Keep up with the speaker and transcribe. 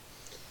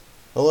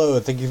Hello,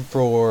 thank you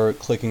for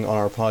clicking on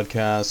our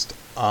podcast.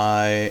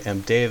 I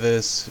am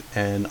Davis,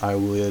 and I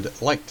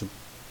would like to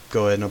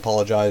go ahead and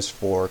apologize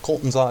for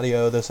Colton's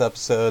audio this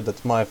episode.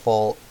 That's my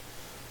fault.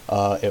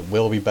 It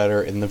will be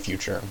better in the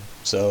future,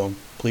 so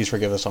please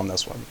forgive us on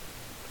this one.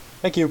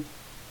 Thank you.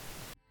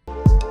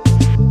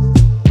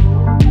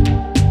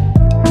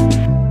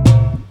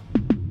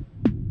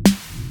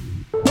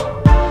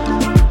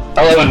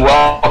 Hello and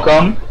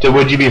welcome to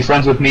Would You Be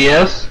Friends With Me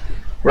If?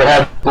 We're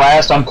having a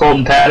blast. I'm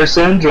Colton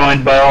Patterson,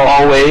 joined by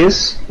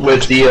always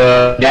with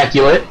the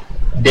immaculate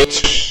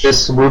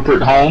Davis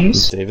Rupert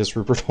Holmes. Davis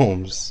Rupert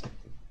Holmes.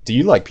 Do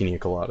you like pina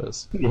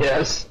coladas?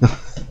 Yes.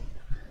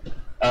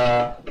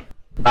 I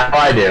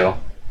do.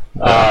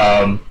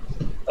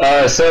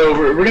 So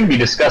we're going to be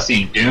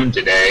discussing Dune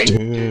today.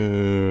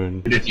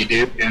 Dune. If you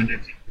do, Dune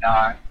if you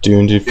not.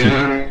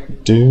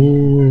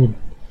 Dune.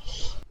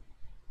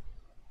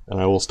 And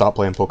I will stop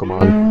playing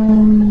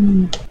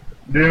Pokemon.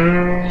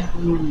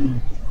 Dune.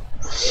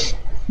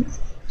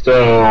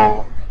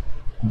 So,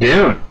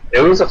 Dune.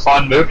 It was a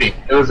fun movie.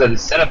 It was a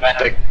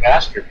cinematic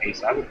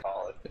masterpiece, I would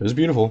call it. It was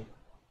beautiful.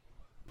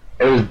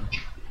 It was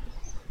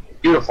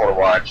beautiful to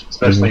watch,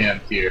 especially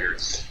in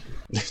theaters.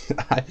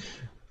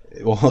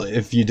 Well,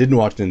 if you didn't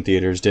watch it in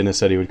theaters, Dennis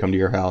said he would come to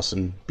your house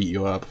and beat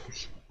you up.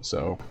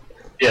 So.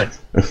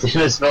 Yes,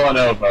 Denis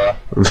Villeneuve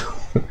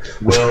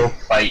will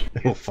fight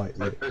you. He'll fight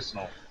you.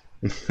 Personal.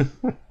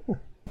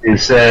 He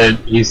said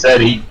he had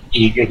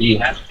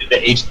to do the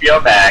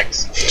HBO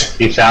Max.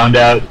 He found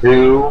out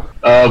who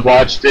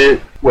watched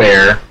it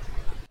where,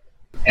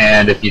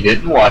 and if you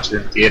didn't watch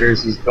it in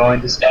theaters, he's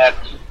going to stab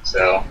you.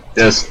 So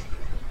just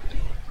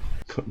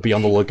be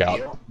on the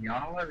lookout. Be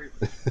on alert.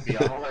 Be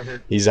on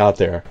alert. He's out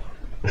there.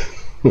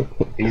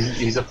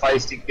 He's a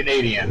feisty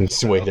Canadian.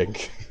 He's waiting.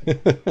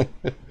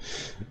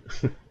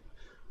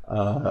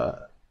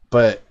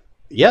 But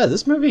yeah,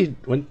 this movie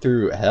went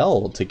through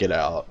hell to get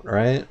out,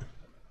 right?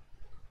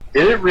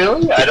 Did it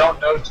really? I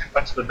don't know too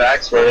much of the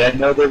backstory. I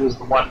know there was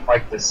the one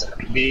like the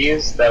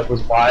 70s that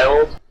was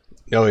wild.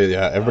 Oh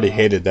yeah, everybody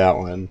hated that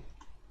one.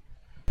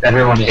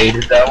 Everyone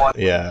hated that one?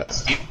 Yeah.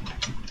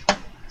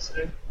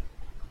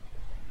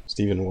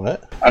 Stephen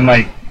what? I'm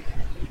like,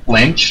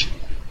 Lynch?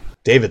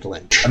 David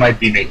Lynch. I might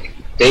be making...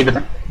 David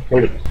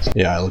Lynch.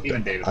 Yeah, I looked Even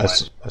at David I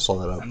Lynch. saw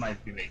that up. I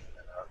might be making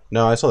that up.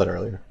 No, I saw that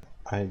earlier.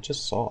 I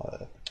just saw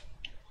it.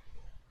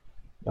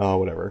 Oh,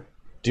 whatever.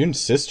 Dune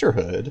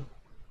Sisterhood.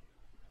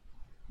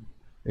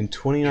 In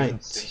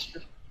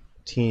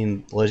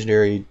 2019,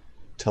 Legendary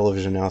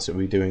Television announced it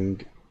would be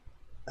doing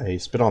a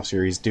spin-off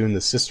series, Dune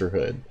the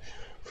Sisterhood,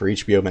 for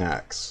HBO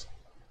Max.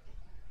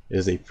 It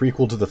is a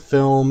prequel to the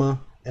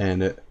film,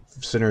 and it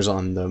centers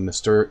on the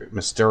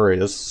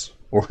mysterious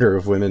order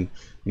of women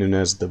known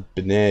as the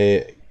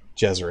Bene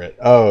Gesserit.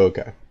 Oh,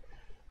 okay.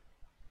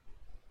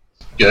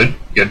 Good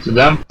for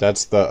them.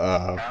 That's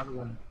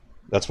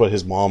that's what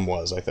his mom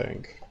was, I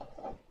think.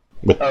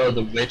 With,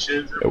 the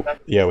witches?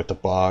 yeah, with the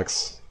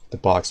box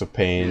of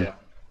pain.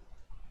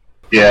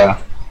 Yeah.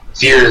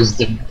 Fear is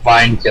the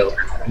mind killer.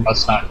 I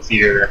must not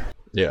fear.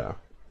 Yeah.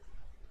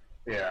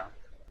 Yeah.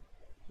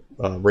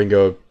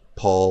 Ringo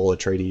Paul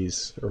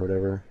Atreides, or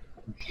whatever.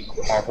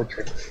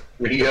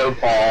 Ringo,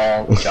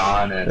 Paul,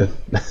 John, and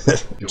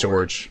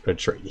George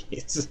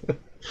Atreides.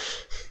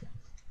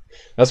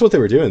 That's what they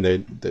were doing.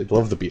 They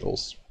love the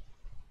Beatles.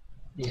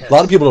 Yes. A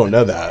lot of people don't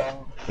know that.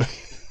 A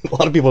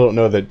lot of people don't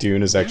know that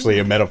Dune is actually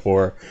a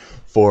metaphor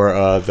for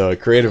the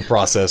creative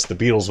process the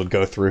Beatles would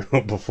go through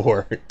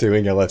before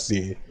doing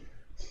LSD.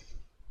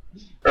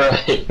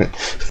 Right.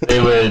 They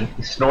would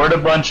snort a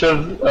bunch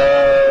of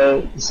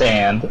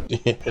sand,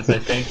 because I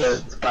think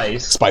that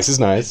spice. Spice is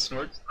nice.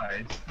 Snort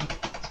spice.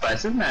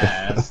 Spice is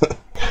nice.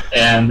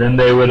 And then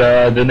they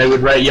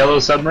would write Yellow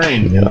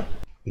Submarine. Yeah.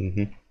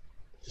 Mm-hmm.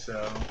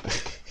 So.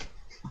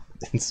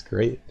 It's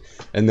great.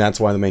 And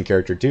that's why the main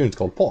character Dune is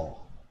called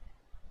Paul.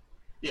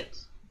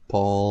 Yes.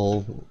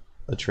 Paul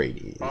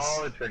Atreides.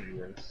 Paul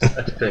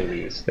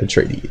Atreides.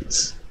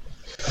 Atreides.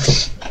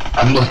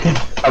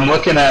 I'm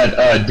looking at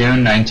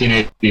Dune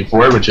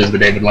 1984, which is the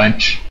David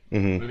Lynch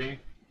movie.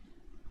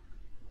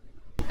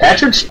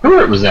 Patrick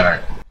Stewart was in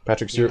it.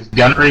 Patrick Stewart.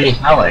 Gunnery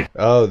Halleck.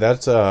 Oh,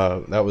 that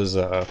was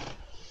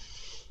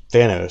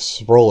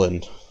Thanos.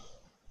 Roland.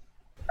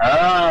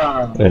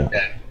 Oh.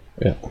 Okay.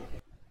 Yeah.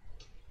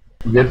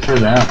 Good for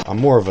them. I'm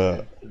more of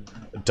a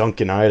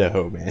Duncan,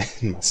 Idaho man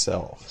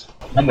myself.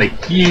 I'm a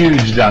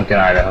huge Duncan,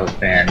 Idaho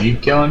fan. Are you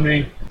killing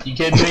me? You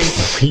kidding me?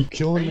 Are you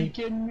killing me? Are you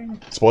kidding me?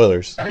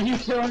 Spoilers. Are you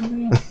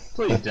killing me?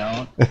 Please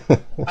don't. I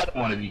don't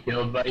want to be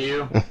killed by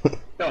you.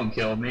 Don't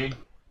kill me.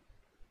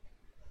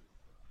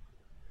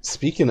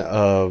 Speaking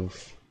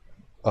of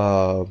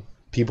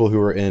people who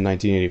were in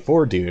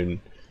 1984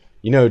 Dune,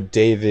 you know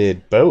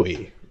David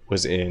Bowie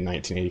was in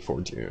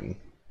 1984 Dune.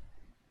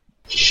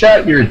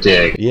 Shut your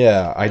dick.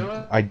 Yeah,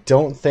 I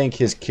don't think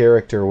his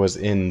character was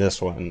in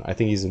this one. I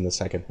think he's in the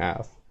second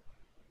half.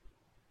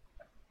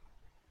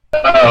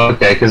 Oh,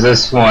 okay, because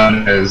this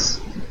one's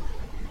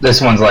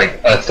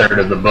like a third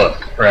of the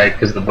book, right?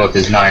 Because the book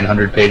is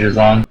 900 pages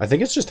long. I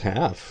think it's just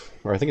half.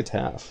 or I think it's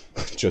half.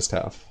 Just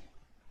half.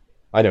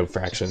 I know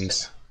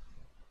fractions.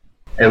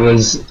 It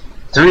was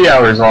 3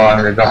 hours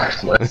long,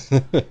 regardless.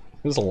 It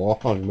was a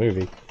long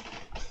movie.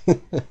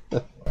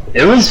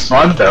 It was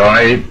fun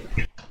though.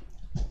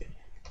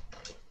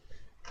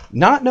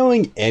 Not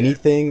knowing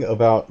anything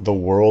about the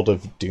world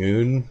of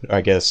Dune,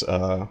 I guess.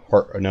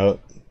 What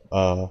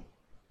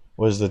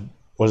is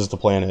the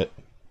planet?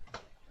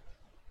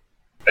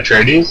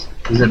 Atreides?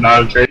 Is it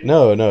not Atreides?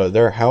 No,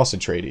 they're House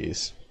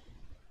Atreides.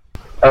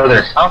 Oh,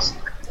 their house.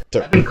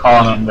 I've been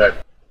calling them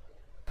that.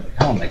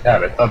 Oh my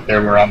god! I thought they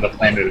were on the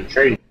planet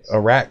Atreides.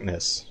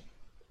 Arachnus.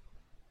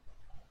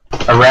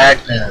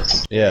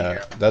 Arachnus.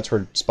 Yeah, that's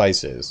where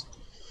Spice is.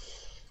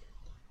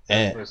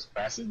 And Where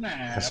Spice is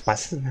nice.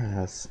 Spice is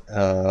nice.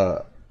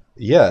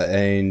 Yeah,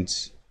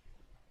 and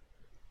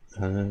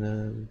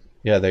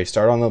yeah, they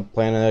start on the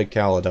planet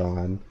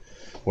Caledon,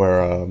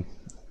 where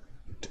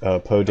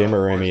Poe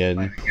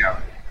Dameron.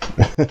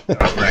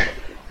 Oh, right.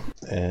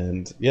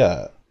 And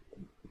yeah,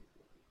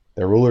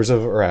 they're rulers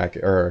of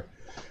the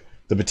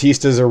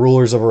Batistas are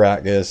rulers of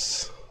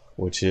Arrakis,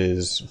 which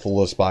is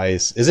full of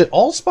spice. Is it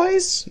all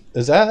spice?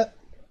 Is that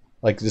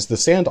is the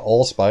sand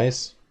all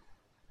spice?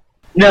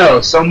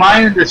 No. So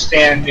my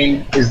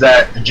understanding is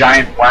that the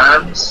giant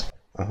worms,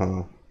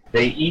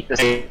 they eat the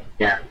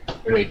sand,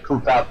 or they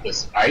poop out the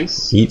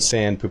spice. Eat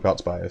sand, poop out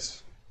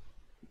spice.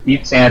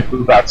 Eat sand,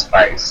 poop out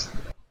spice.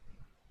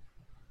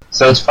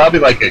 So it's probably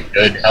like a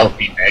good,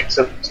 healthy mix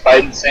of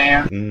spice and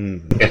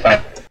sand, if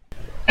I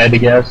had to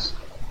guess.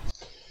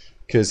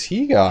 Because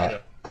he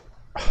got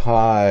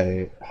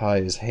high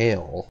as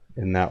hell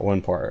in that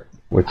one part.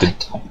 I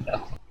don't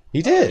know.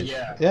 He did.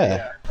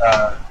 Yeah.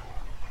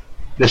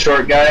 The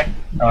short guy,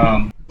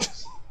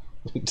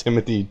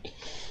 Timothy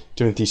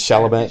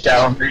Chalamet.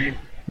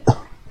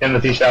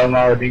 Timothy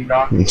Chalamet, Ding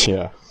Dong.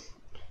 Yeah.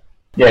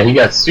 Yeah, he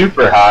got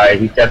super high.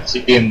 He kept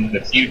seeing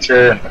the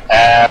future and the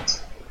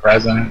past, the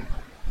present.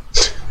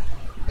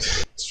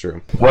 It's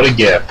true. What a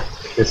gift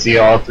to see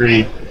all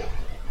three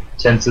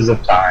tenses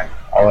of time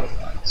all at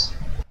once.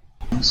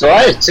 So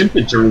I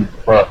attempted to read the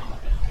book.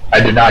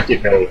 I did not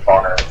get very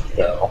far,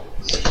 though.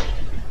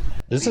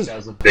 This is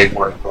a big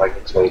word for like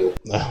a total.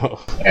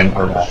 And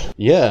for that.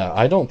 Yeah,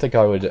 I don't think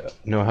I would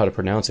know how to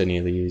pronounce any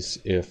of these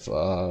if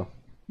I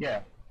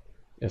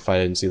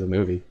didn't see the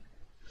movie.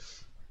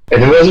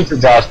 If it wasn't for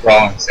Josh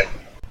Brolin singing,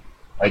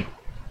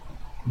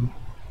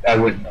 I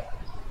wouldn't know.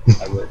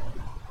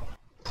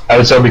 I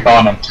would still be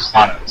calling him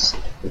Thanos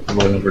if it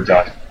wasn't for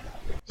Josh.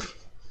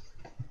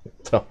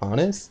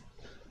 Thanos?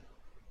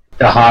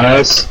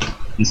 Thanos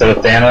instead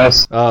of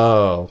Thanos.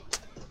 Oh.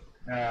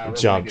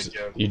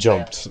 You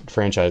jumped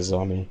franchises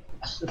on me.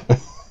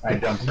 I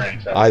jumped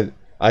franchises.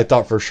 I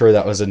thought for sure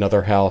that was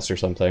another house or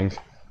something.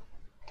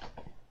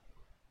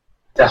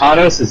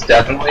 Thanos is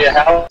definitely a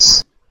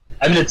house.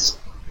 I mean, it's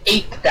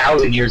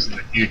 8,000 years in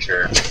the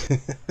future.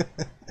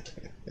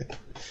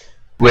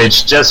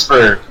 Which, just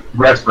for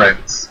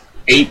reference,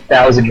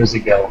 8,000 years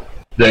ago,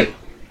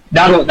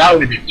 not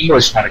only did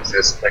English not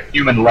exist, but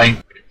human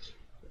language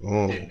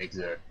didn't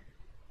exist.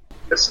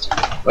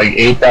 Like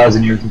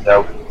 8,000 years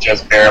ago, we were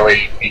just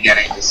barely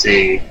beginning to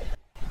see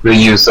the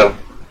use of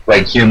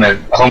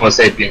human Homo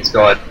sapiens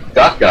going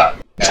gaga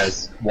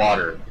as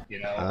water,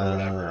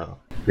 whatever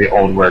the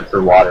old word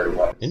for water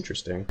was.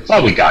 Interesting.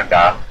 Probably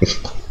gaga.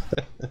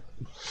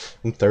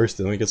 I'm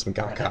thirsty. Let me get some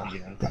gaga.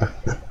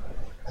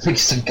 Let me get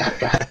some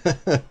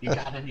gaga. You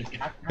got any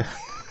gaga?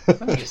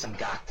 Let me get some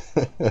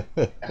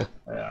gaga.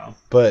 Yeah.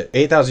 But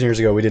 8,000 years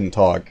ago, we didn't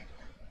talk.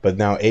 But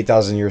now,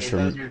 8,000 years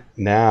from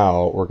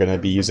now, we're going to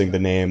be using the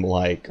name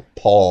like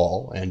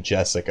Paul and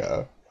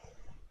Jessica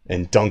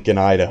and Duncan,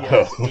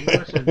 Idaho.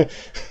 Yes,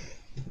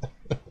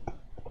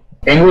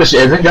 English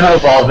isn't going to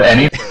evolve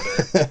any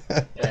further.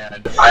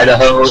 And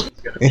Idaho is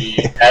going to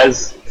be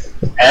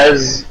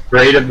as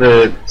great of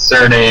a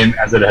surname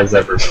as it has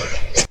ever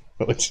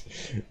been. Which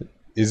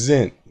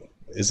isn't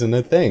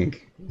a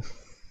thing.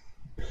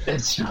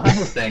 It's not a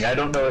thing. I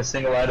don't know a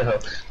single Idaho.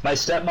 My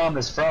stepmom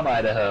is from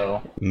Idaho,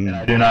 and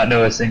I do not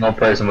know a single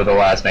person with the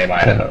last name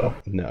Idaho.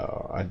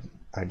 No,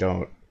 I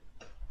don't.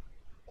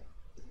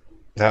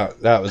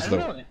 That was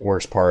the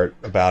worst part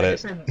about it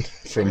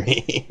for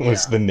me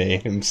was the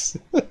names.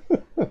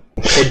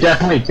 It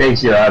definitely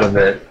takes you out of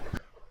it.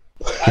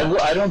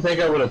 I don't think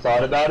I would have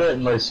thought about it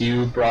unless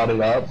you brought it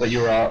up, but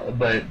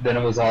but then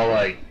it was all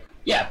like,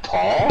 yeah,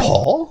 Paul?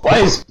 Paul? Why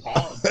is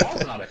Paul?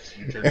 Paul's not a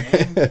future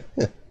name.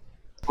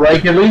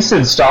 Like, at least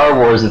in Star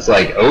Wars, it's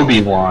like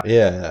Obi-Wan.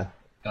 Yeah.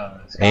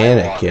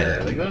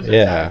 Anakin. Those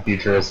are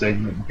futuristic.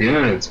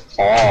 Dude, it's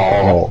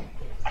Paul.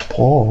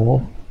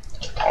 Paul.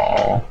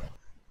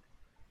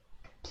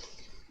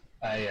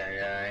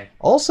 Aye.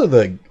 Also,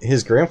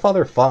 his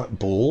grandfather fought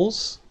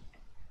bulls?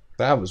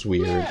 That was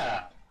weird.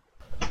 Yeah.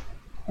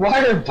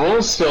 Why are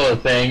bulls still a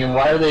thing, and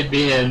why are they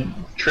being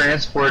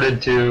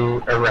transported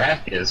to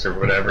Arrakis or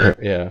whatever?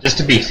 Yeah. Just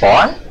to be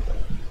fought?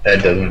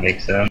 That doesn't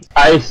make sense.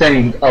 I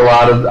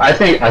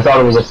thought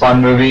it was a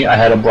fun movie. I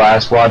had a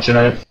blast watching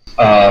it.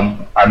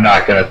 I'm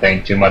not going to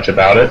think too much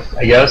about it,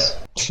 I guess.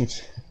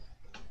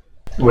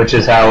 which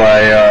is how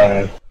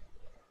I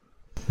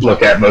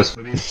look at most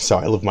movies. So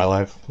I live my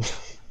life.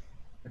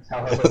 That's how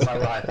I live my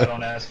life. I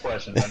don't ask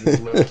questions. I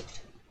just live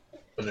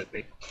with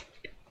it.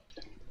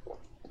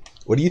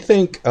 What do you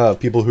think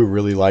people who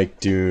really like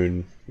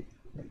Dune,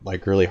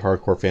 like really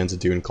hardcore fans of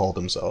Dune, call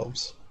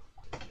themselves?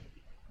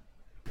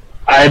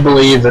 I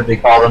believe that they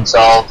call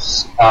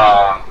themselves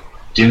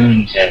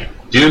Dune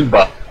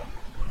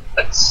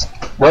butts.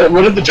 What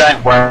are the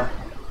giant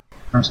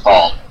worms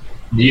called?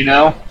 Do you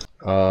know?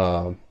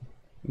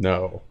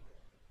 No.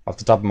 Off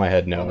the top of my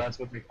head, no. Well, that's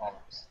what they call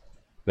us.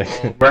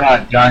 Well, we're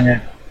not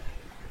giant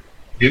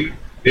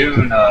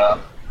Dune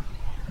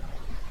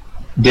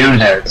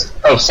heads.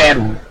 Oh,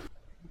 sandworms.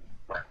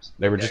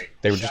 They were just.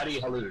 Shadi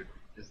halud.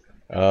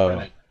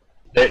 Oh.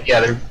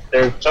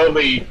 They're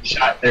totally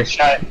shot. They're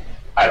shot.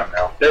 I don't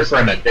know. They're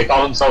Fremen. They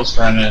call themselves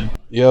Fremen.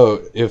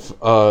 Yo, if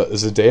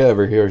Zendaya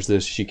ever hears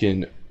this,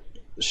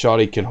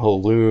 Shadi can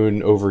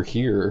halloon over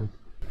here.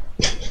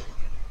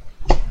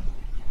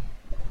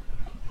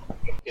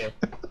 Okay.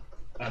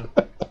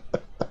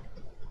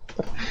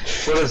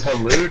 What does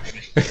halud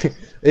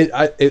mean?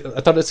 I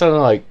thought it sounded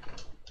like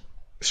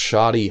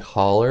shoddy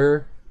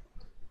holler,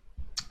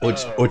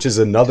 which is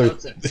another,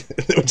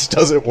 which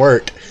doesn't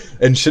work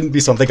and shouldn't be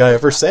something I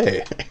ever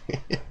say.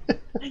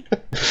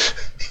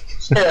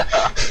 Yeah.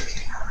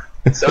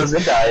 So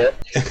Zendaya,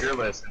 if you're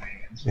listening,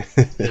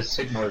 just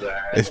ignore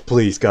that.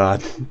 Please,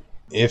 God,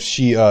 if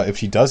she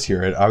does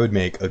hear it, I would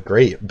make a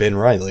great Ben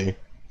Reilly.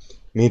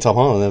 Me and Tom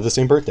Holland have the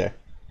same birthday.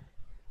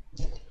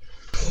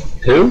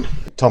 Who?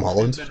 Tom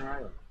Holland. Ben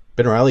Reilly.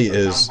 Ben Reilly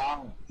is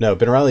no.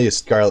 Ben Reilly is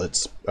Scarlet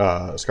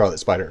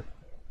Spider.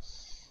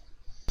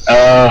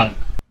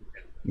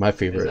 My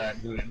favorite. Is that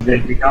who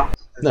it becomes?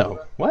 No.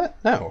 What?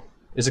 No.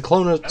 It's a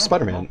clone of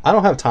Spider-Man. I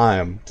don't have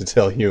time to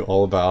tell you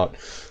all about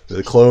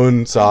the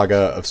clone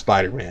saga of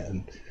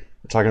Spider-Man.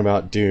 We're talking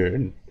about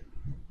Dune.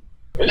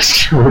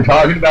 We're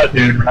talking about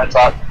Dune. We're not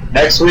talking.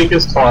 Next week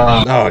is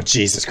Clone. Oh,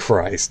 Jesus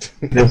Christ.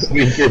 This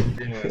week is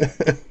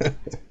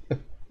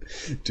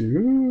Dune.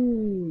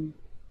 Dune.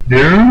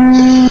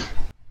 Dune.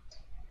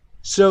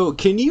 So,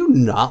 can you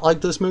not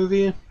like this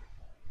movie?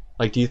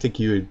 Like, do you think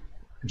you would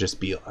just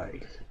be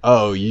like,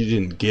 oh, you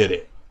didn't get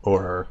it?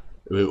 Or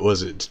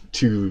was it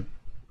too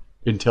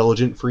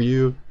intelligent for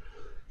you?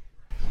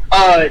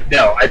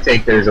 No, I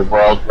think there's a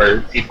world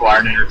where people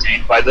aren't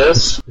entertained by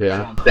this.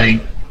 Yeah. I don't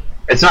think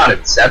it's not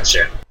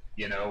Inception,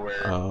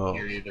 where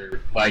you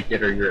either like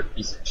it or you're a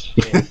piece of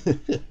shit.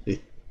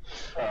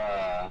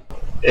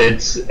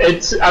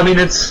 It's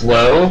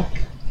slow,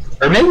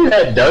 or maybe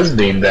that does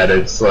mean that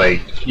it's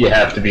like you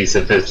have to be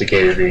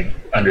sophisticated to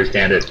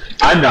understand it.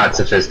 I'm not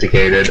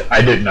sophisticated.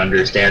 I didn't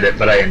understand it,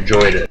 but I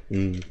enjoyed it.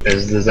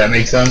 Does that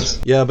make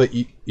sense? Yeah, but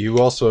you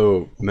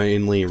also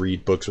mainly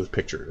read books with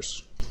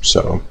pictures,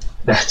 so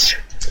That's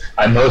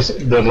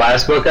the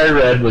last book I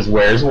read was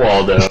Where's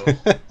Waldo.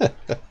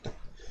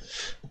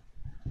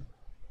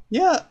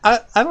 Yeah,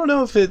 I don't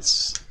know if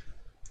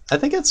I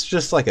think it's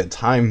just like a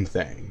time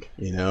thing,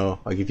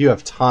 Like if you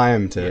have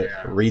time to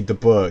read the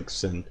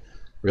books and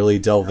really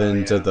delve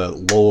into the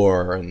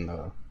lore and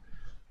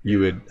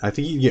I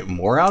think you'd get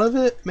more out of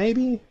it,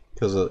 maybe?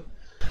 Because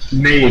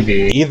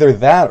maybe. Either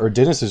that or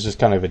Dennis is just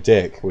kind of a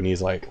dick when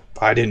he's like,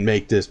 I didn't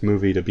make this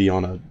movie to be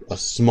on a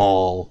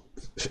small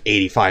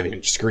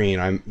 85-inch screen.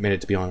 I made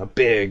it to be on a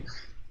big,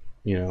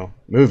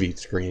 movie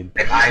screen.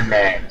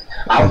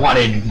 I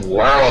wanted the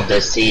world to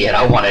see it.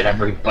 I wanted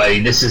everybody.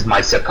 This is my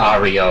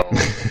Sicario.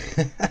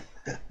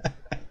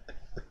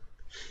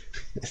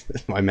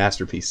 My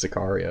masterpiece,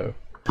 Sicario.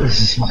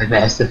 This is my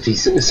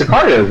masterpiece.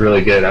 Sicario is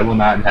really good. I will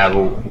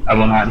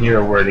not hear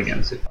a word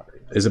against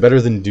Sicario. Is it better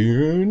than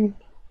Dune?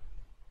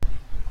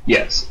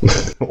 Yes.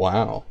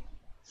 Wow.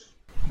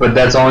 But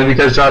that's only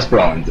because Josh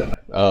Brolin's in it.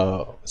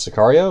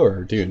 Sicario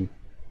or Dune?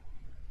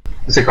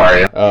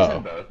 Sicario.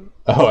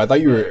 Oh, I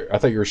thought you were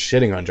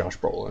shitting on Josh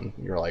Brolin.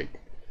 You're like,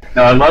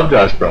 no, I love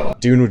Josh Brolin.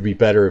 Dune would be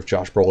better if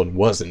Josh Brolin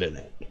wasn't in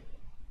it.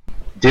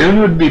 Dune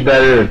would be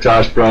better if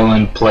Josh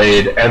Brolin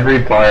played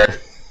every part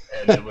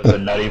and it was a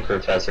nutty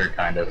professor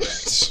kind of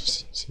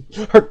thing.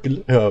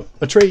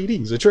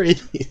 Atreides.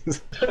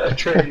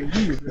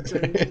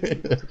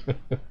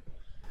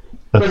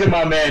 Look at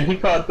my man. He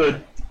caught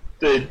the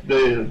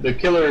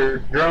killer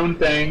drone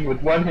thing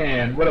with one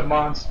hand. What a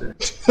monster.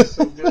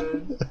 So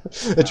good.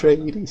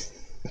 Atreides.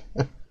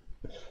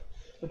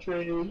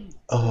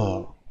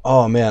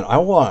 Oh man, I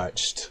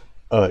watched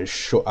a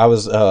short.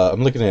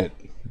 I'm looking at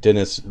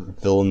Denis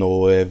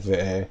Villeneuve,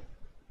 his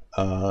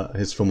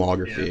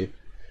filmography,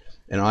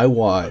 and I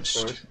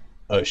watched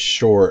a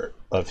short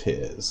of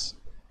his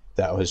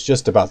that was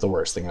just about the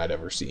worst thing I'd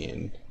ever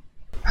seen.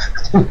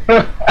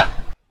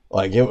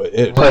 Like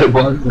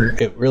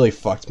it really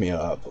fucked me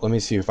up. Let me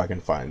see if I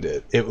can find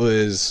it. It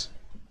was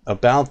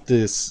about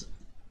this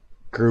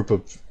group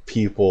of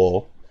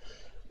people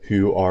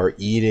who are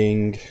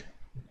eating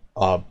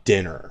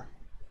dinner,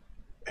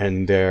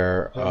 and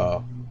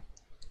and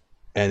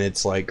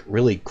it's like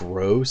really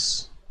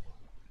gross,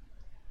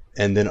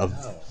 and then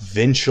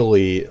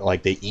eventually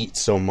like they eat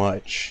so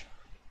much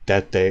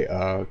that they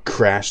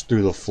crash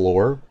through the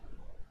floor,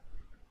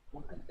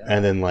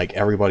 and then like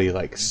everybody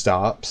like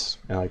stops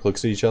and like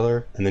looks at each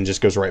other, and then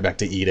just goes right back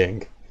to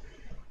eating.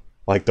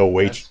 Like the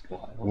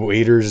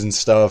waiters and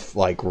stuff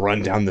like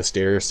run down the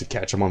stairs to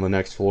catch them on the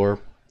next floor.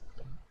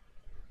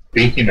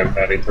 Speaking of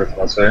Nutty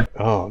Professor,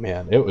 oh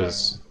man, it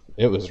was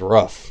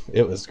rough.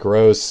 It was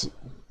gross.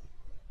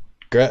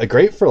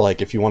 Great for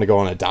like if you want to go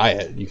on a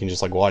diet, you can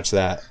just like watch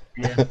that.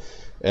 Yeah.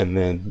 And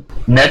then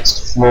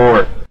Next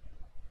floor.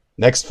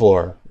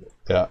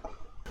 Yeah.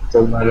 It's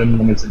 11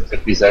 minutes and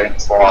 50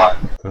 seconds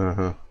long.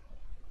 Uh-huh.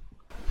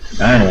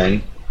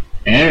 Alright.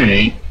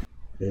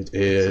 It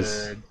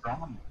is.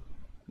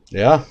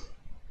 Yeah.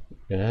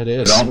 Yeah, it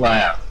is. Don't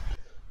laugh.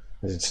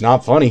 It's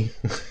not funny.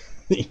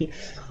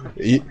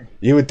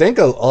 you would think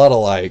a lot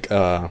of like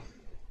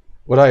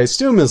what I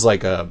assume is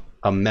like a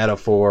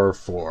metaphor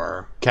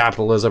for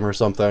capitalism or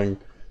something.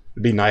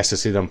 It'd be nice to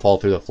see them fall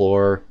through the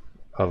floor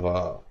of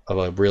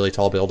a really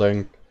tall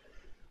building.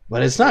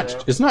 But it's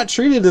not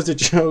treated as a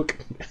joke.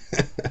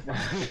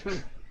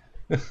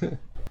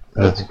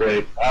 That's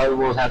great. I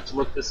will have to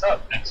look this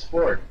up. Next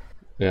floor.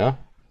 Yeah.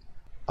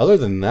 Other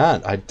than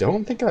that, I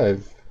don't think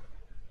I've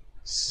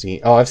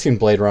seen... Oh, I've seen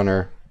Blade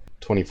Runner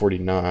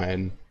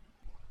 2049,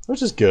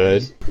 which is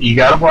good. You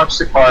gotta watch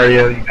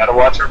Sicario, you gotta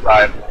watch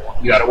Arrival,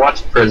 you gotta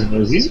watch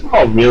Prisoners. These are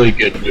all really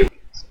good movies.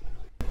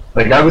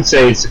 Like, I would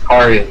say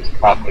Sicario is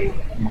probably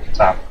in the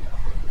top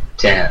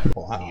 10.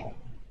 Wow.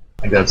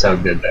 Like, that's how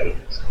good that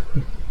is.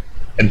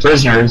 And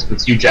Prisoners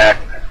with Hugh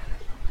Jackman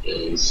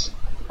is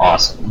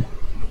awesome.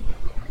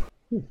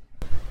 And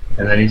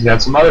then he's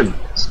got some other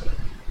movies.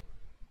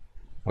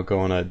 I'll go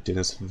on a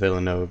Denis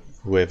Villeneuve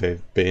with a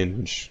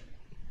binge,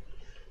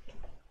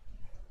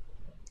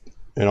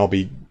 and I'll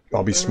be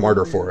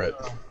smarter for it.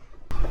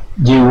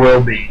 You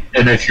will be,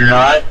 and if you're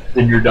not,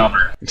 then you're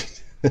dumber.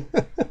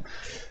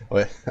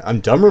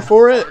 I'm dumber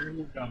for it?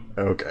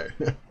 Okay.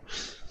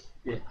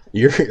 Yeah.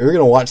 You're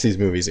gonna watch these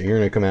movies and you're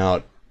gonna come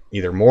out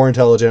either more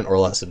intelligent or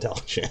less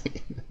intelligent.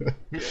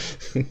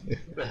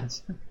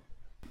 That's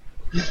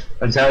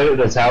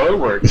how it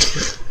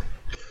works.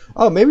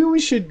 Oh, maybe we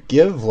should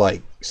give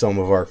like some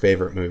of our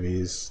favorite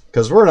movies,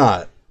 because we're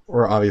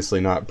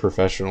obviously not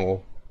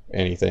professional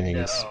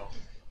anythings. No.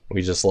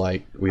 We just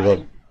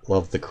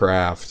love the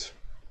craft.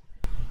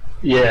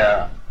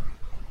 Yeah.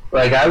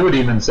 Like, I would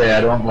even say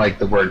I don't like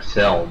the word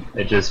film.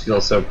 It just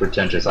feels so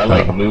pretentious. I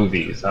like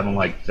movies. I don't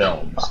like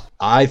films.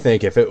 I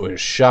think if it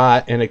was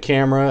shot in a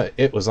camera,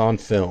 it was on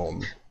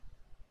film.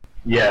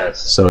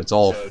 Yes. So it's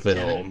all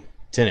film.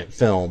 Tenet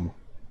film.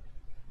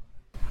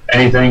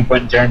 Anything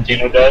Quentin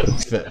Tarantino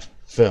does?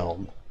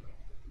 Film.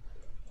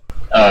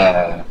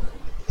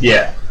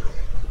 Yeah.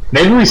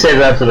 Maybe we save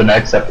that for the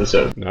next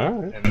episode.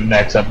 Alright. In the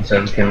next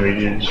episode, can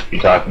we just be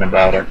talking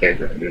about our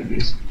favorite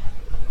movies?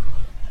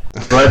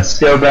 Let's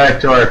go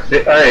back to our...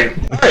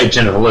 Alright,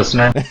 gentle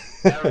listener.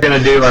 Now we're going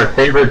to do our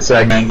favorite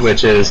segment,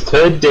 which is,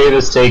 could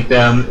Davis take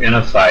them in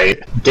a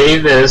fight?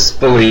 Davis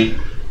believes,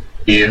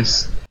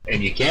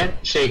 and you can't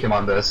shake him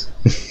on this,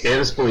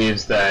 Davis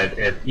believes that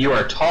if you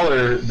are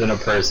taller than a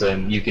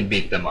person, you can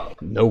beat them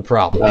up. No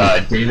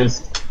problem.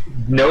 Davis,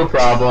 no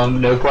problem,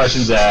 no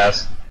questions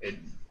asked.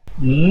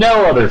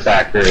 No other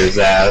factor is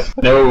asked.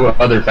 No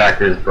other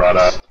factor is brought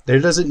up. There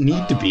doesn't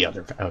need to be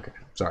other... Okay,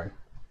 sorry.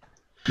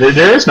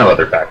 There is no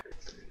other factor.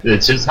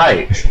 It's just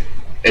height.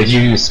 If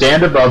you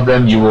stand above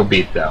them, you will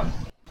beat them.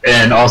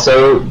 And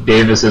also,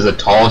 Davis is a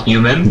tall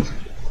human.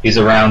 He's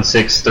around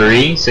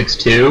 6'3",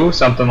 6'2",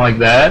 something like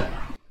that.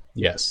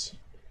 Yes.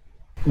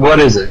 What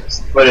is it?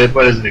 What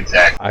is it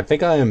exactly? I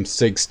think I am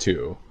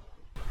 6'2".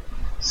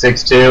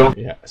 6'2"?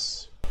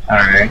 Yes.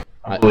 Alright,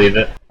 I believe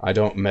it. I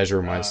don't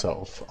measure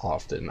myself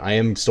often. I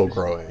am still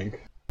growing.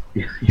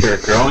 You're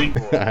a growing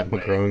boy. I'm a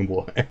growing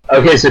boy.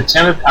 Okay, so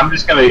Timothy, I'm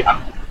just gonna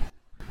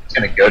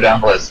go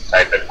down the list and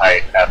type in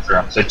height after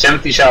him. So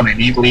Timothy Chalamet,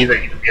 do you believe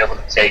that you'd be able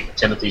to take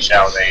Timothy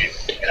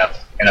Chalamet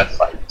in a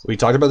fight? We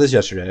talked about this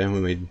yesterday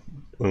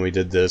when we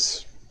did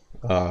this.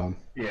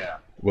 Yeah.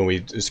 When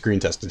we screen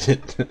tested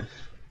it.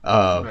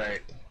 Right.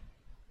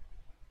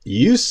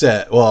 You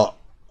said, well,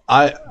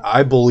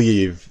 I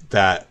believe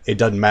that it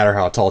doesn't matter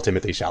how tall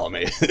Timothy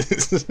Chalamet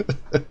is.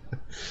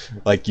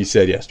 Like you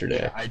said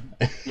yesterday.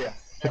 Yeah,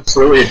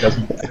 absolutely it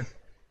doesn't matter.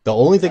 The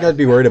only thing I'd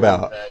be worried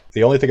about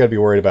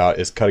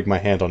is cutting my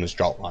hand on his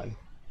jawline.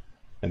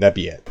 And that'd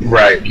be it.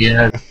 Right,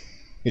 yeah.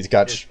 He's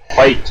got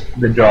quite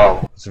the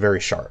jaw. It's very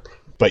sharp.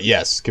 But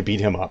yes, could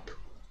beat him up.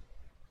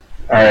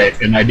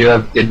 Alright, and I do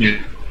have good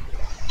news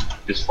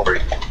for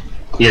you.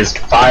 He is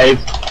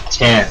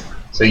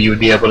 5'10", so you would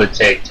be able to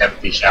take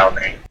Timothy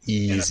Chalamet.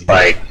 Easy.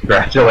 Like,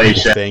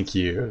 congratulations. Thank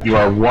you. You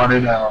are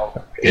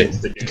 1-0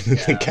 against the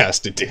Dune.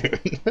 Cast a Dune.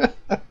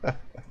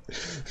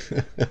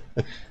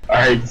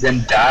 Alright,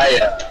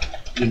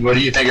 Zendaya. What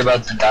do you think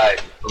about Zendaya?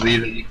 Do you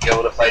believe that you'd be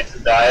able to fight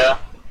Zendaya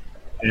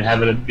and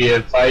have it be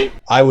a fight?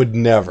 I would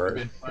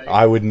never.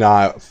 I would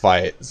not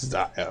fight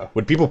Zendaya.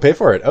 Would people pay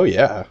for it? Oh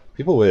yeah.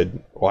 People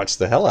would watch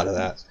the hell out of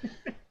that.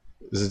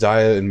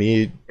 Zendaya and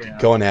me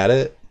going at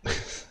it.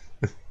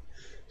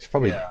 It's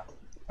probably. Yeah.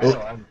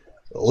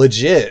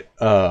 legit,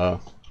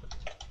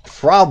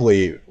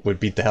 probably would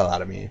beat the hell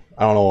out of me.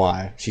 I don't know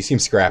why. She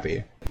seems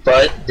scrappy.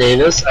 But,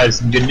 Davis, I have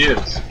some good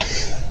news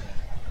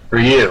for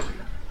you.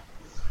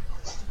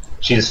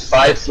 She's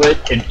 5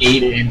 foot and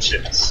 8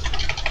 inches.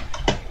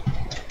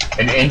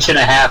 An inch and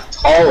a half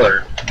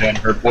taller than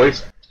her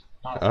boyfriend.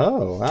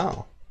 Oh,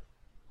 wow.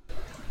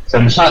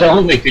 So not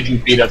only could you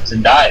beat up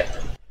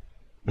Zendaya,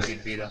 you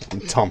could beat up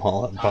Tom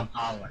Holland.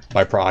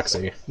 By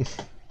proxy.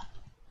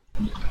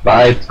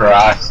 By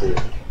proxy.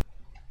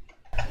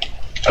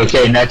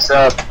 Okay, next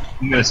up,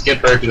 I'm going to skip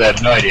her because I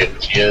have no idea who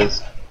she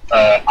is.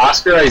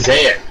 Oscar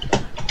Isaac.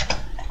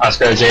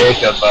 Oscar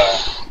Isaac of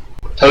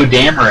Poe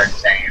Dameron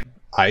fame.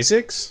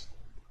 Isaacs?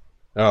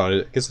 Oh,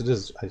 I guess it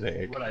is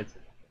Isaac. What I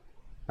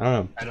don't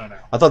know. I don't know.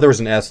 I thought there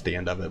was an S at the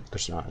end of it, but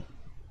there's not.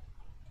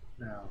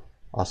 No.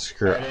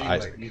 Oscar But anyway,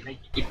 Isaac. do you think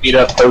you could beat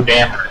up Poe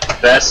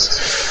Dameron, best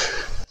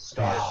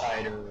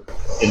starfighter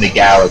in the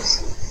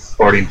galaxy,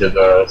 according to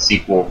the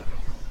sequel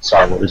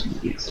Star Wars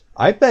movies?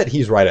 I bet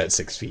he's right at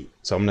 6 feet,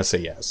 so I'm gonna say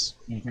yes.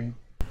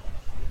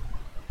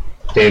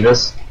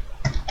 Davis,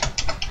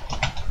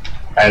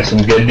 I have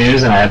some good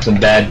news and I have some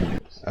bad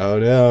news. Oh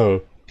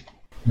no.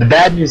 The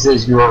bad news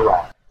is you are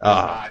wrong.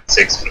 Ah.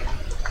 6 feet.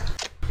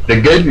 The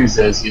good news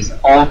is he is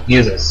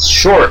a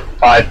short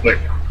 5 foot.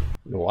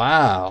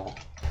 Wow.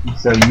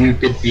 So you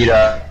could beat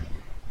up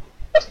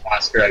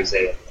Oscar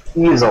Isaiah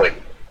easily.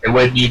 It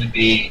wouldn't even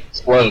be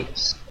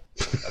close,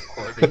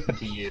 according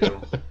to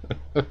you.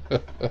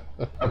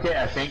 Okay,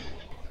 I think.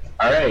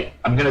 All right,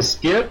 I'm gonna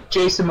skip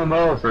Jason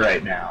Momoa for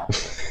right now.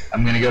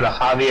 I'm gonna go to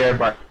Javier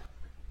Bardem.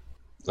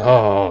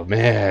 Oh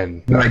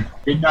man. Who I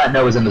did not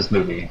know was in this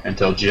movie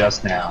until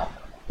just now.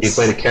 He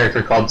played a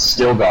character called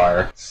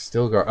Stilgar.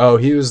 Stilgar. Oh,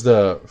 he was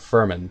the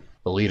Furman,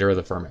 the leader of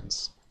the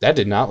Furmans. That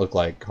did not look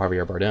like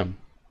Javier Bardem.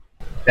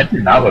 That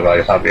did not look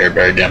like Javier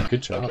Bardem.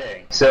 Good job.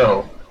 Okay,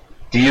 so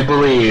do you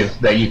believe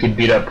that you could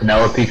beat up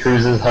Penelope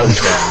Cruz's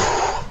husband,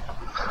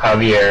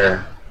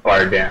 Javier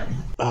Bardem?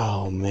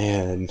 Oh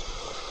man.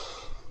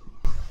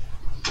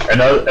 Him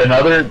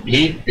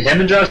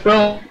and Josh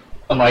Brolin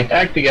like to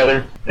act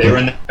together. They were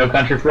in No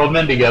Country for Old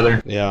Men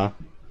together. Yeah.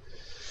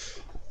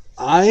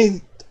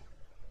 I'm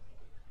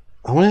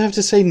gonna have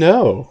to say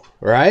no,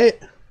 right?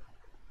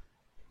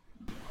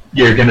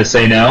 You're gonna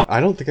say no? I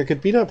don't think I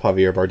could beat up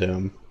Javier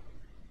Bardem.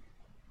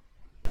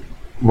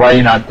 Why do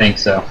you not think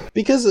so?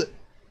 Because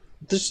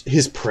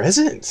his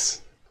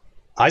presence.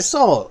 I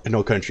saw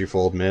No Country for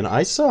Old Men.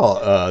 I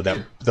saw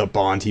the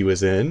Bond he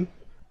was in.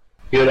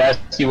 He would ask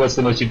you what's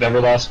the most you've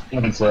ever lost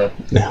women's lip.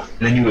 No.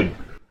 And then you would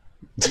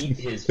beat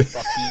his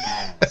fucking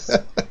ass.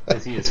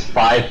 Because he is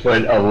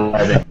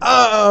 5'11".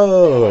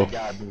 Oh! My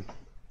God,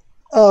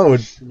 Oh,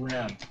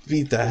 shrimp.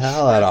 beat the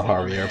hell out of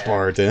Javier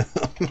Bardem.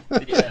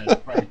 Yeah,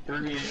 probably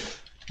 30.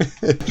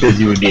 Because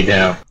you would beat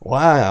him.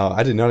 Wow,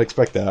 I did not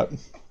expect that.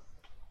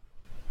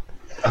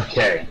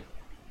 Okay.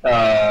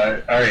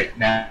 Alright,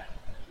 now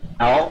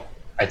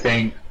I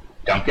think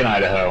Duncan,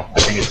 Idaho. I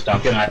think it's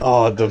Duncan, Idaho.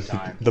 Oh,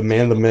 the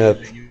man, the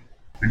myth. You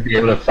would be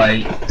able to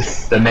fight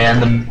the man,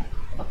 the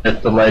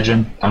myth, the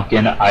legend,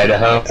 Duncan,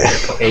 Idaho,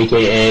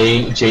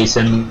 a.k.a.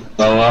 Jason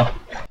Momoa.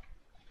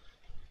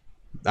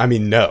 I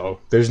mean, no.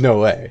 There's no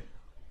way.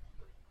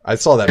 I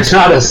saw that. It's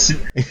not a...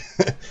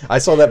 I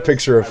saw that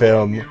picture of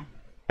him.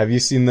 Have you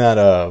seen that?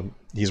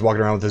 He's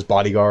walking around with his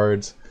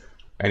bodyguards,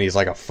 and he's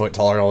like a foot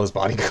taller than all his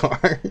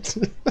bodyguards.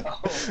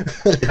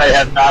 I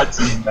have not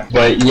seen that.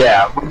 But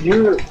yeah, when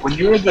you're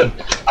the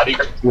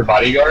bodyguard to your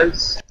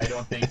bodyguards, I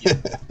don't think you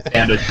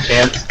stand a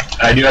chance.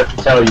 And I do have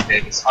to tell you,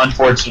 Davis,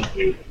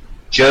 unfortunately,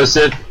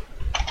 Jason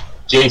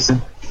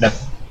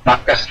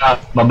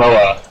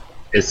Momoa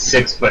is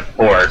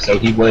 6'4", so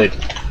he would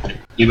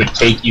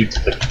take you to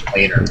the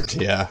cleaners.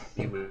 Yeah.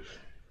 He would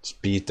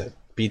Just beat that.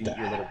 beat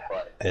your little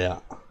butt. Yeah.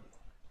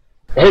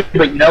 Hey,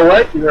 but you know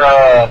what? You're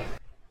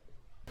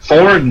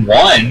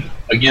 4-1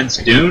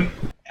 against Dune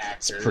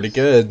actors. It's pretty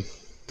good.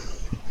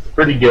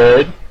 Pretty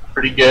good.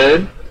 Pretty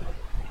good.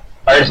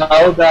 Alright, so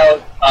how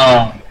about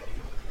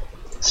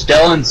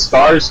Stellan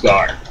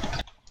Skarsgård?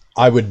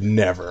 I would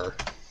never.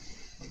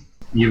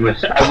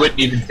 I wouldn't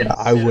even consider.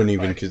 I wouldn't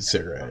even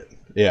consider it.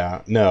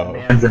 Yeah, no.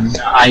 Man's an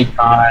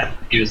icon.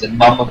 He was in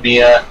Mamma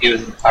Mia. He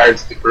was in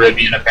Pirates of the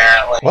Caribbean,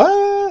 apparently.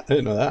 What? I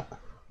didn't know that.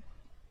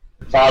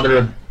 Father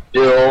of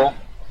Bill.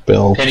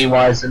 Bill.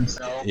 Pennywise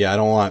himself. Yeah, I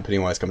don't want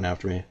Pennywise coming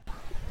after me.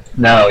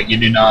 No, you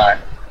do not.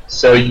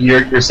 So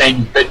you're saying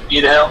you couldn't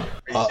beat him? Or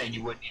you're saying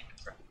you wouldn't even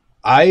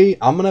try?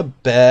 I'm gonna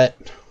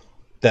bet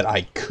that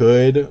I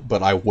could,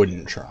 but I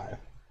wouldn't try.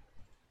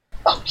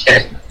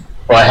 Okay.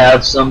 Well, I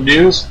have some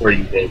news for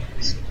you,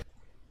 Davis.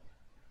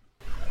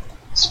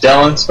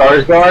 Stellan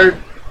Skarsgård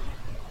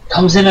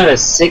comes in at a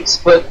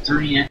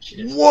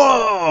 6'3".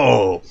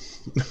 Whoa!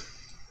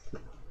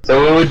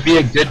 So it would be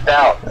a good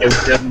bout.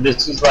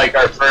 This is like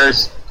our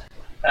first.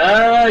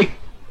 Go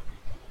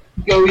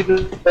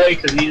either way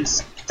because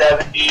he's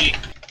 70.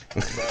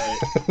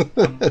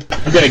 But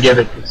I'm gonna give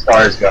it to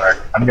Skarsgård.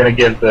 I'm gonna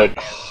give the.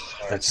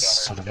 That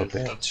son of a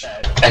bitch.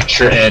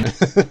 Extra in. And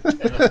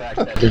the fact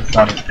that his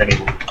son is Penny.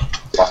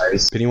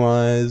 Pennywise.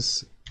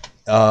 Pennywise.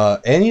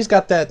 And he's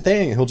got that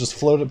thing. He'll just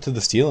float up to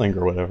the ceiling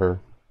or whatever.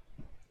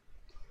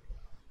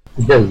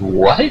 He does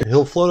what?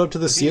 He'll float up to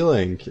the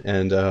ceiling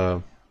and,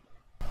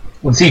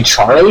 Was he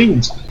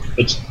Charlie?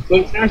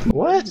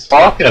 What?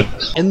 Talking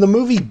about? In the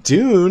movie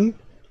Dune,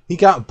 he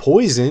got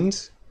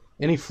poisoned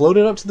and he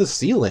floated up to the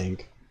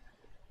ceiling.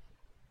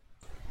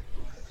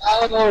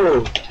 Oh,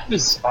 that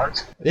was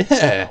smart.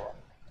 Yeah.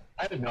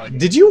 I didn't know.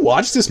 Did you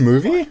watch this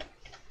movie?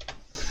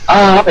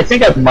 I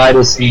think I might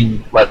have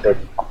seen Let There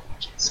Be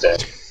Carnage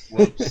instead.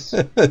 Whoops.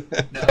 No,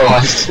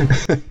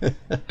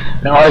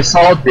 I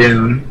saw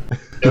Dune.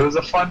 It was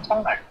a fun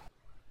time.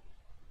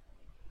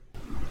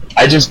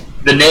 I just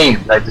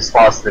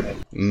lost the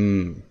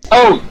name.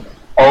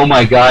 Oh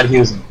my God, he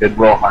was in Good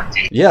Will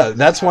Hunting. Yeah,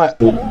 that's why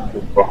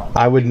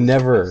I would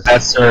never.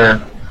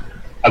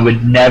 I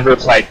would never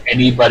fight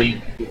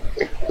anybody.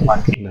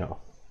 No,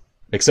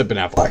 except Ben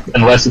Affleck.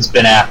 Unless it's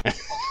Ben Affleck.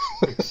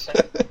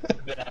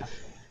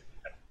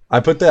 I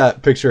put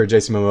that picture of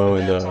Jason Momoa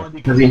in That's only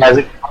because he has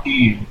a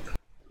copy.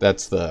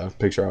 That's the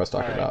picture I was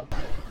talking about.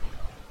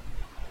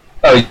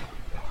 Oh,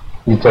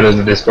 you put it in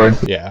the Discord?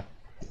 Yeah,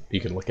 you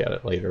can look at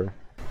it later.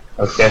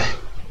 Okay.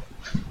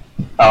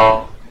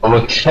 I'll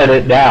look at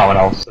it now and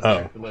I'll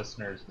the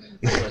listeners.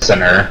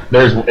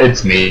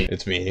 It's me.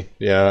 It's me.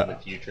 Yeah. In the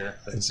future.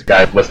 It's the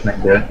guy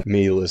listening to it.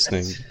 Me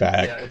listening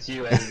back. Yeah, it's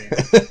you editing.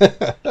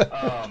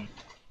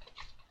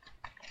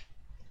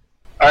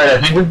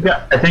 Alright,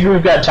 I think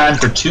we've got time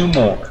for two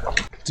more.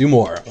 Two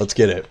more. Let's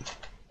get it.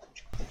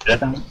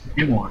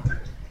 Two more.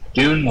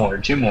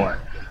 Two more.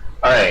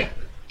 Alright.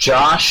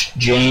 Josh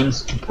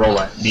James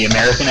Brolin, the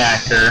American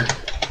actor,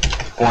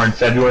 born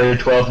February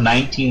 12,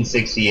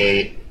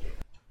 1968.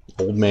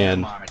 Old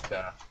man.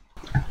 Monica.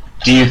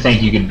 Do you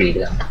think you can beat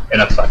him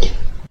in a fight?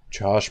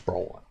 Josh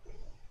Brolin.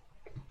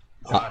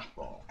 Josh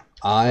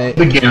Brolin.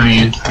 The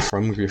Goonies.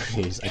 From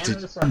Goonies. I did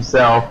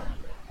himself.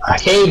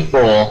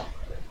 Cable.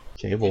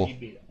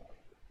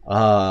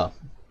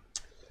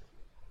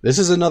 This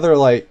is another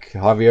like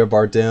Javier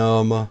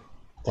Bardem.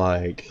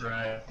 Like,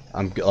 right.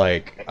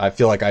 I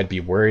feel like I'd be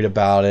worried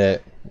about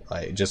it.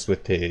 Like, just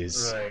with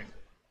his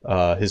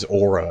his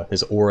aura.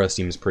 His aura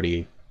seems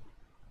pretty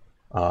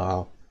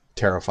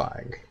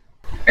terrifying.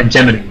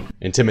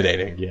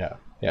 Intimidating, yeah.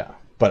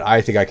 But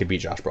I think I could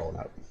beat Josh Brolin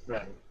up.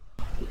 Right.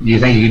 Do you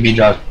think you could beat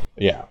Josh?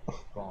 Yeah.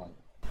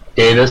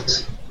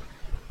 Davis?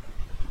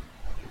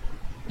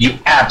 You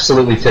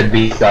absolutely could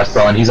beat Josh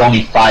Brolin. He's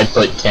only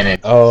 5'10".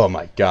 Oh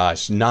my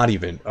gosh! Not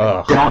even.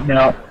 Ugh.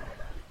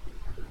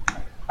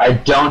 I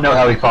don't know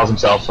how he calls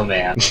himself a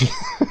man.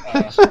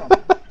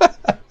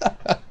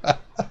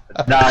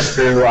 Not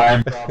true.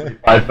 I'm probably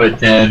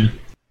 5'10".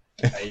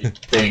 I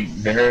think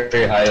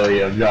very highly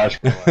of Josh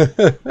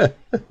Brolin.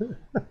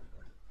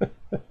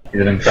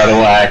 He's an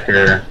incredible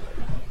actor,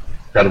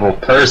 incredible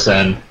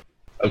person.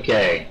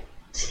 Okay.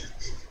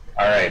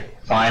 All right.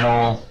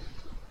 Final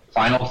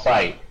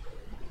fight.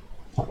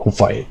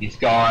 You've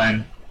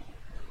gone.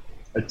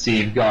 Let's see.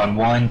 You've gone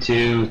 1,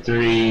 2,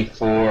 3,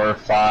 4,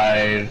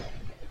 5,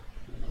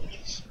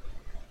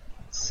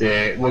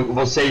 6.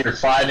 We'll say you're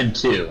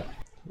 5-2.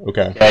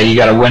 Okay. You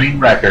got a winning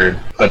record,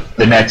 but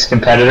the next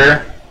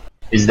competitor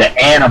is the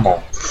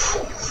Animal,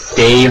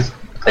 Dave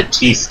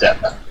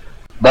Bautista.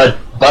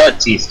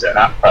 Bautista,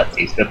 not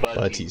Bautista.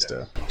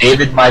 Bautista.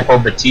 David Michael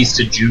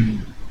Bautista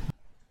Jr.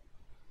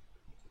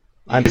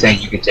 I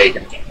think you could take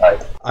him.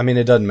 I mean,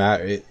 it doesn't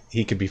matter.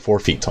 He could be 4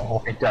 feet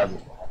tall. It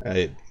doesn't.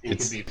 He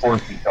could be 4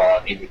 feet tall.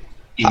 And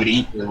he would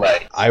eat your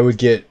leg. I would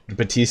get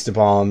Batista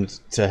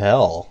bombed to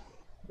hell.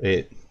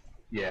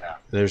 Yeah.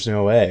 There's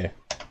no way.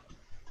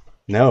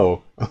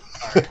 No.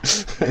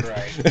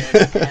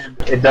 Right. And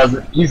it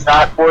doesn't. He's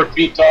not 4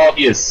 feet tall.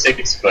 He is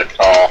 6 foot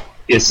tall.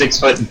 He is 6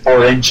 foot and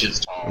 4 inches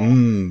tall.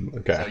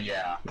 Okay. So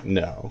yeah.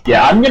 No.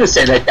 Yeah, I'm gonna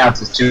say that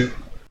counts as 2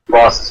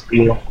 losses for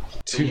you.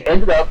 So you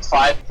ended up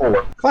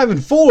 5-4.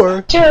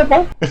 5-4.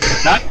 Terrible.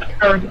 Not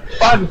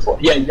 5-4.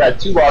 Yeah, you got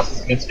 2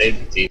 losses against Dave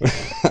Bautista.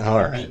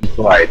 All right.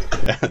 Twice.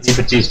 Dave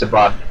Bautista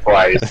bought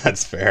twice.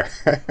 That's fair.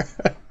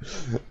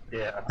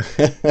 Yeah.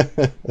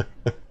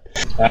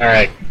 All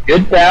right.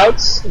 Good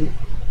bouts.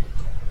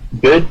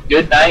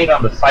 Good night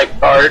on the fight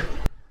card.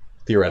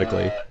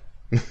 Theoretically.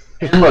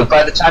 And look,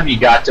 by the time you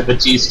got to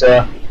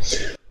Bautista,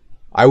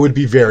 I would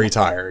be very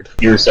tired.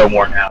 You were so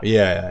worn out.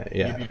 Yeah.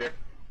 You'd be very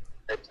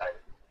tired.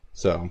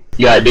 So.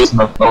 You gotta do some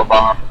Momoa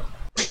bomb.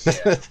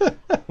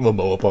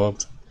 Momoa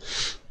bombed.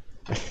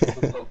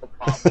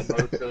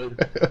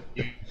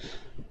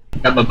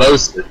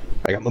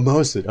 I got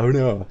mimosa. Oh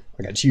no.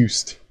 I got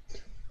juiced.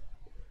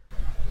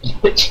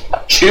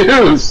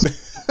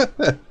 Juice!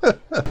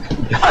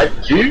 Got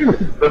juice!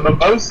 The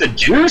mimosa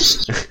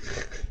juice!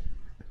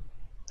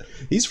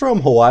 He's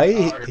from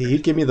Hawaii.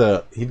 He'd give me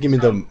the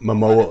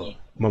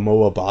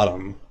Momoa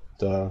bottom.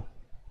 Duh.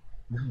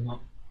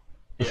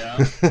 Yeah.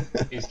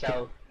 He's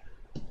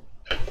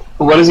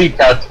what is he?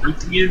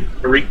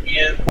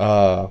 Caribbean?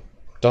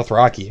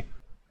 Dothraki.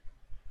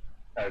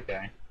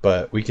 Okay.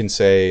 But we can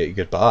say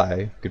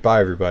goodbye. Goodbye,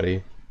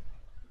 everybody.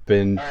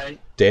 Been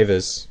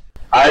Davis.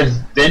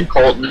 I've been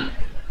Colton,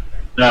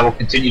 and I will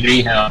continue to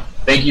be him.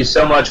 Thank you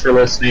so much for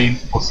listening.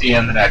 We'll see you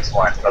in the next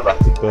one. Bye-bye.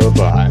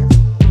 Bye-bye.